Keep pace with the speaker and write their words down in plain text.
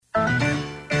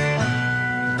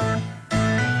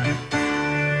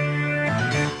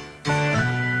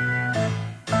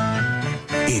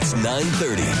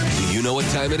9:30. Do you know what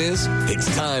time it is?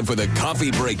 It's time for the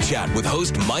Coffee Break Chat with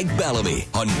host Mike Bellamy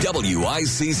on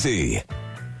WICC.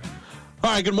 All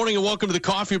right, good morning and welcome to the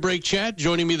Coffee Break Chat.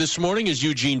 Joining me this morning is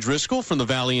Eugene Driscoll from the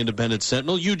Valley Independent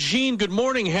Sentinel. Eugene, good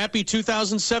morning. Happy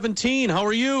 2017. How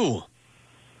are you?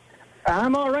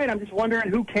 I'm all right. I'm just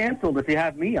wondering who canceled if you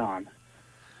have me on.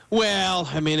 Well,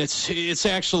 I mean, it's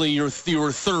actually you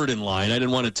were third in line. I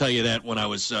didn't want to tell you that when I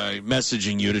was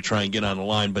messaging you to try and get on the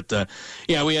line. But,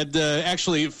 yeah, we had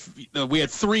we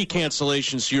had three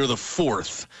cancellations. So you're the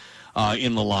fourth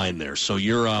in the line there. So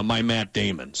you're my Matt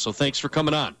Damon. So thanks for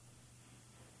coming on.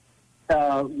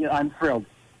 Yeah, I'm thrilled.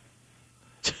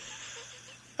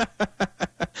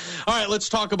 All right, let's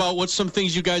talk about what some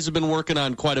things you guys have been working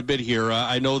on quite a bit here.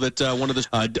 I know that one of the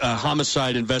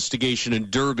homicide investigation in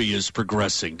Derby is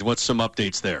progressing. What's some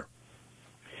updates there?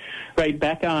 Right,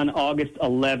 back on August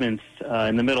 11th,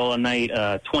 in the middle of the night,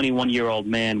 a 21-year-old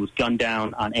man was gunned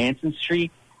down on Anson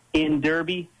Street in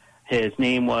Derby. His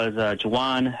name was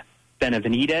Juan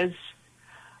Benavidez.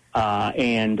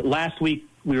 And last week,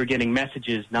 we were getting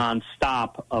messages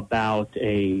nonstop about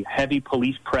a heavy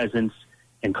police presence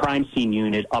and crime scene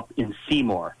unit up in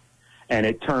Seymour. And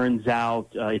it turns out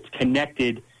it's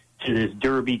connected to this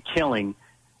Derby killing.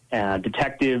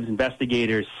 Detectives,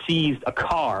 investigators seized a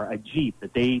car, a Jeep,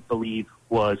 that they believe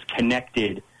was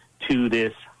connected to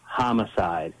this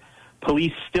homicide.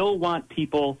 Police still want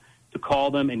people to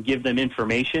call them and give them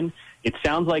information. It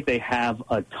sounds like they have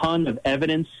a ton of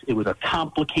evidence. It was a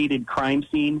complicated crime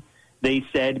scene, they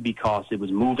said, because it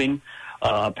was moving.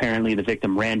 Apparently, the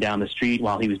victim ran down the street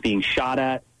while he was being shot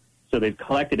at. So they've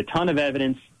collected a ton of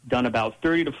evidence, done about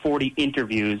 30 to 40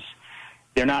 interviews.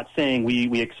 They're not saying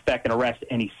we expect an arrest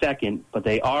any second, but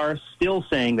they are still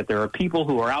saying that there are people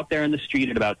who are out there in the street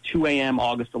at about 2 a.m.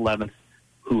 August 11th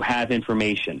who have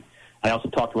information. I also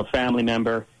talked to a family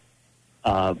member,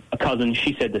 a cousin.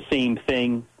 She said the same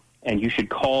thing, and you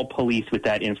should call police with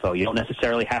that info. You don't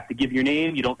necessarily have to give your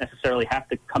name. You don't necessarily have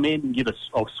to come in and give a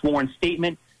sworn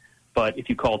statement. But if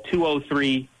you call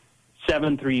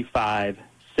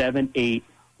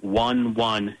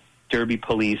 203-735-7811, Derby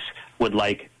Police would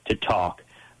like to talk.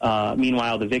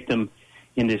 Meanwhile, the victim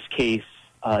in this case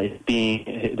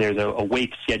there's a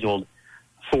wake scheduled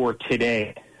for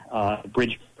today,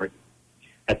 Bridgeport,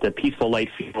 at the Peaceful Light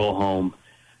Funeral Home.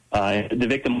 The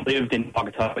victim lived in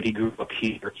Bogota, but he grew up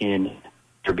here in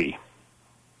Derby.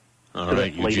 All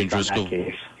right, Eugene Driscoll.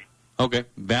 Okay,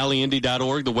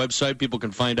 valleyindy.org, the website. People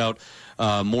can find out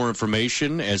more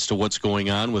information as to what's going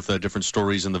on with different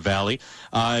stories in the Valley.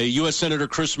 U.S. Senator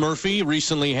Chris Murphy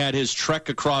recently had his trek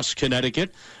across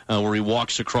Connecticut, where he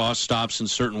walks across, stops in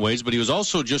certain ways. But he was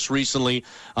also just recently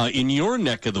in your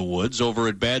neck of the woods over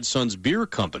at Bad Sons Beer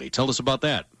Company. Tell us about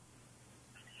that.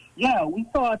 Yeah, we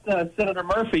thought Senator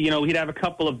Murphy, he'd have a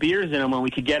couple of beers in him and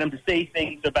we could get him to say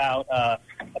things about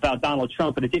Donald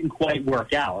Trump, but it didn't quite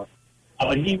work out.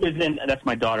 But he was in, that's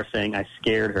my daughter saying I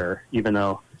scared her, even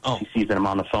though she sees that I'm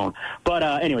on the phone. But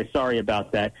anyway, sorry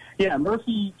about that. Yeah,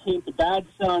 Murphy came to Bad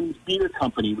Sons Beer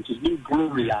Company, which is a new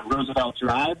brewery on Roosevelt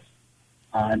Drive.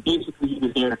 And basically he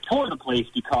was there to tour the place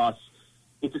because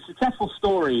it's a successful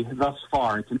story thus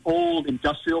far. It's an old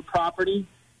industrial property,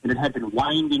 and it had been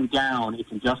winding down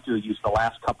its industrial use the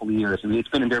last couple of years. I mean, it's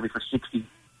been in Derby for 60 years.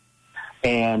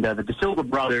 And the DeSilva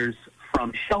brothers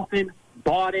from Shelton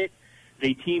bought it.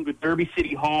 They teamed with Derby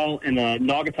City Hall and the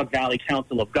Naugatuck Valley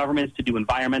Council of Governments to do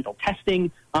environmental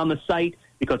testing on the site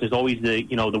because there's always the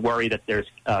worry that there's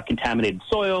contaminated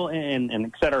soil and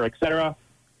et cetera, et cetera.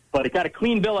 But it got a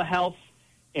clean bill of health,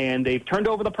 and they've turned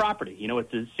over the property.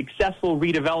 It's a successful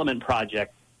redevelopment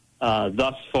project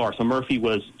thus far. So Murphy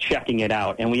was checking it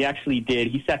out, and we actually did.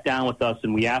 He sat down with us,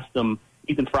 and we asked him,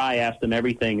 Ethan Fry asked him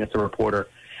everything as a reporter.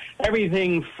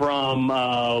 Everything from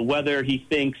whether he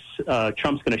thinks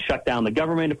Trump's going to shut down the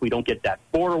government if we don't get that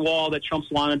border wall that Trump's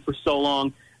wanted for so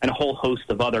long, and a whole host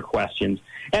of other questions.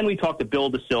 And we talked to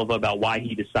Bill DeSilva about why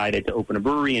he decided to open a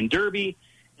brewery in Derby,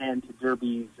 and to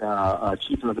Derby's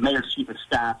the mayor's chief of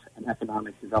staff and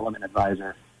economic development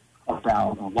advisor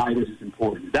about why this is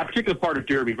important. That particular part of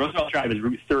Derby, Roosevelt Drive, is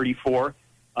Route 34.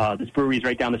 This brewery is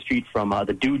right down the street from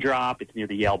the Dewdrop. It's near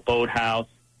the Yale Boathouse.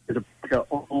 There's a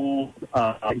old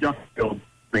industrial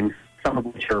buildings, some of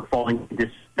which are falling into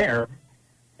disrepair,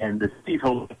 and the city's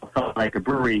whole like a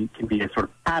brewery can be a sort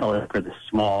of catalyst for this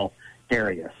small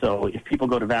area. So if people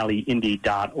go to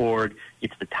valleyindy.org,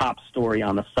 it's the top story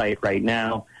on the site right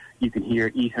now. You can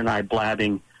hear Ethan and I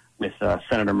blabbing with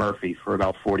Senator Murphy for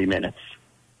about 40 minutes.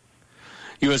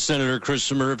 U.S. Senator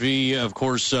Chris Murphy, of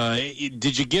course,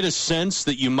 did you get a sense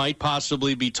that you might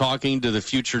possibly be talking to the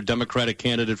future Democratic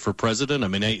candidate for president? I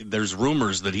mean, there's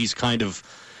rumors that he's kind of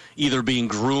either being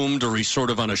groomed or he's sort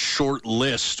of on a short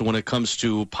list when it comes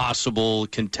to possible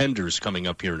contenders coming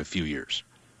up here in a few years?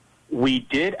 We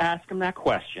did ask him that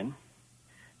question,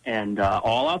 and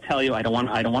all I'll tell you, I don't want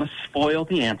to spoil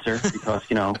the answer because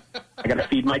I got to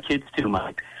feed my kids too,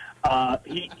 Mike.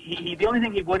 He the only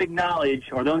thing he would acknowledge,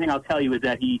 or the only thing I'll tell you, is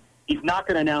that he's not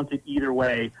going to announce it either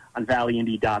way on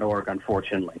valleyindy.org.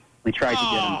 Unfortunately, we tried to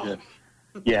get him to.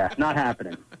 Yeah, not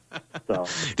happening. So,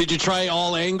 did you try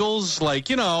all angles,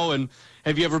 and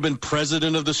have you ever been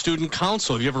president of the student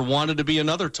council? Have you ever wanted to be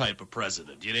another type of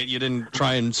president? You didn't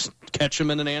try and catch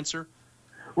him in an answer?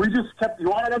 We just kept, you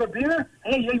want another beer?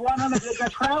 Hey, you want another beer?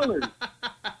 Got Crowlers.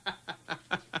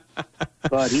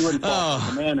 But he wouldn't fall.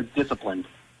 The man is disciplined.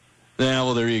 Yeah,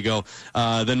 well, there you go.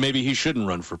 Then maybe he shouldn't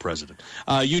run for president.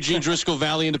 Eugene Driscoll,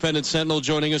 Valley Independent Sentinel,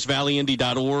 joining us,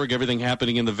 valleyindy.org, everything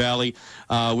happening in the Valley.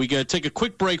 We got to take a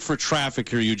quick break for traffic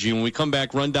here, Eugene. When we come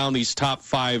back, run down these top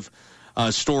 5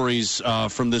 stories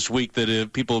from this week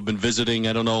that people have been visiting.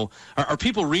 I don't know. Are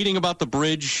people reading about the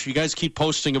bridge? You guys keep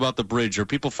posting about the bridge. Are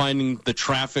people finding the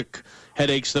traffic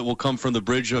headaches that will come from the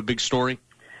bridge a big story?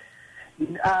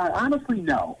 Honestly,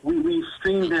 no. We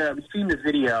streamed the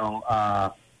video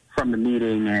from the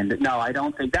meeting, and no, I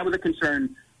don't think that was a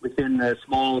concern within the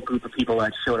small group of people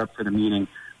that showed up for the meeting,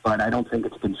 but I don't think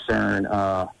it's a concern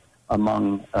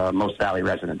among most Valley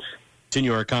residents.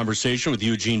 Continue our conversation with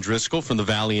Eugene Driscoll from the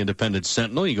Valley Independent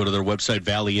Sentinel. You go to their website,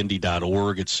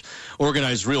 valleyindy.org. It's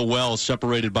organized real well,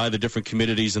 separated by the different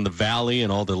communities in the Valley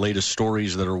and all the latest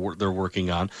stories that they're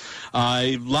working on.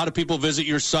 A lot of people visit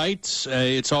your site.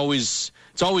 It's always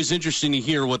interesting to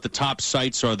hear what the top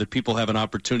sites are that people have an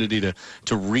opportunity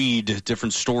to read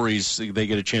different stories they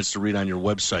get a chance to read on your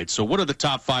website. So what are the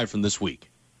top 5 from this week?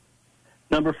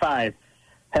 Number 5.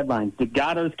 Headline,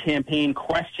 Delgado's campaign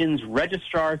questions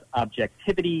registrar's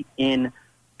objectivity in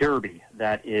Derby.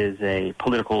 That is a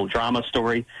political drama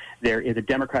story. There is a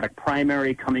Democratic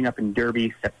primary coming up in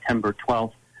Derby September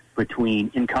 12th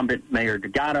between incumbent Mayor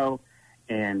Delgado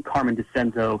and Carmen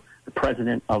DeCenzo, the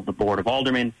president of the Board of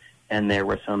Aldermen. And there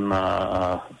were some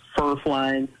fur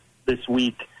flying this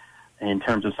week in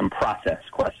terms of some process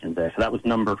questions there. So that was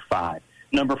number 5.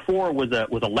 Number 4 was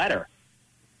a letter.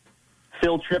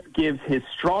 Phil Tripp gives his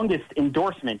strongest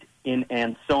endorsement in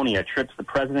Ansonia. Tripp's the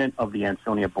president of the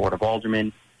Ansonia Board of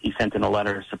Aldermen. He sent in a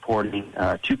letter supporting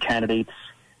 2 candidates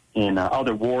in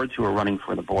other wards who are running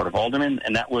for the Board of Aldermen,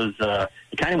 and that was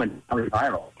it kind of went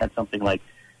viral. It had something like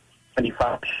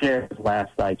 75 shares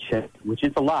last I checked, which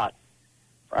is a lot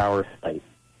for our site.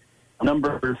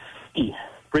 Number 3,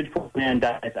 Bridgeport man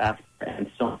dies after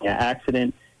Ansonia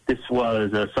accident. This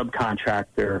was a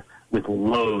subcontractor with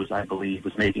Lowe's, I believe,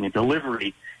 was making a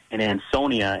delivery in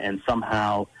Ansonia, and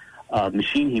somehow the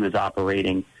machine he was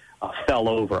operating fell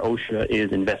over. OSHA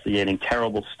is investigating.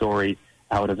 Terrible story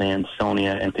out of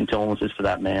Ansonia, and condolences for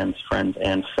that man's friends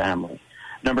and family.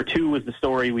 Number 2 was the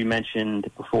story we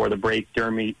mentioned before the break.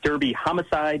 Derby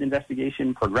homicide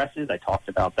investigation progresses. I talked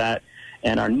about that.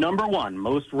 And our number 1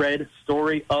 most read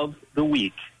story of the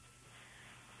week,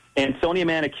 Ansonia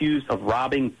man accused of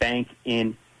robbing bank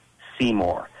in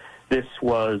Seymour. This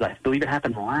was, I believe it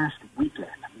happened last weekend.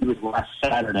 It was last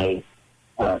Saturday.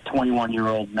 A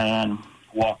 21-year-old man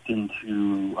walked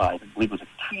into, I believe it was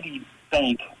a TD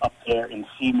Bank up there in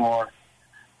Seymour,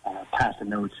 passed a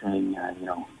note saying,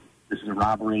 this is a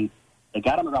robbery. They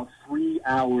got him about 3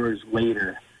 hours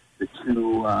later, the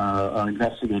 2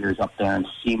 investigators up there in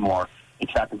Seymour. They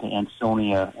tracked him to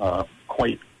Ansonia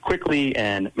quite quickly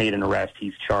and made an arrest.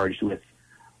 He's charged with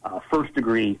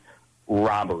first-degree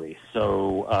robbery.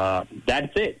 So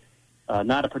that's it.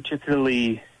 Not a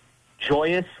particularly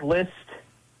joyous list,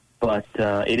 but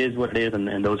it is what it is,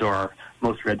 and those are our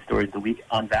most read stories of the week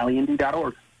on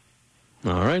valleyindy.org.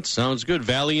 All right, sounds good.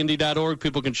 Valleyindy.org.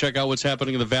 People can check out what's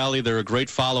happening in the Valley. They're a great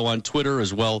follow on Twitter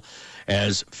as well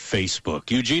as Facebook.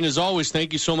 Eugene, as always,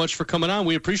 thank you so much for coming on.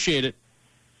 We appreciate it.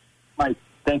 Mike,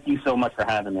 thank you so much for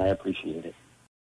having me. I appreciate it.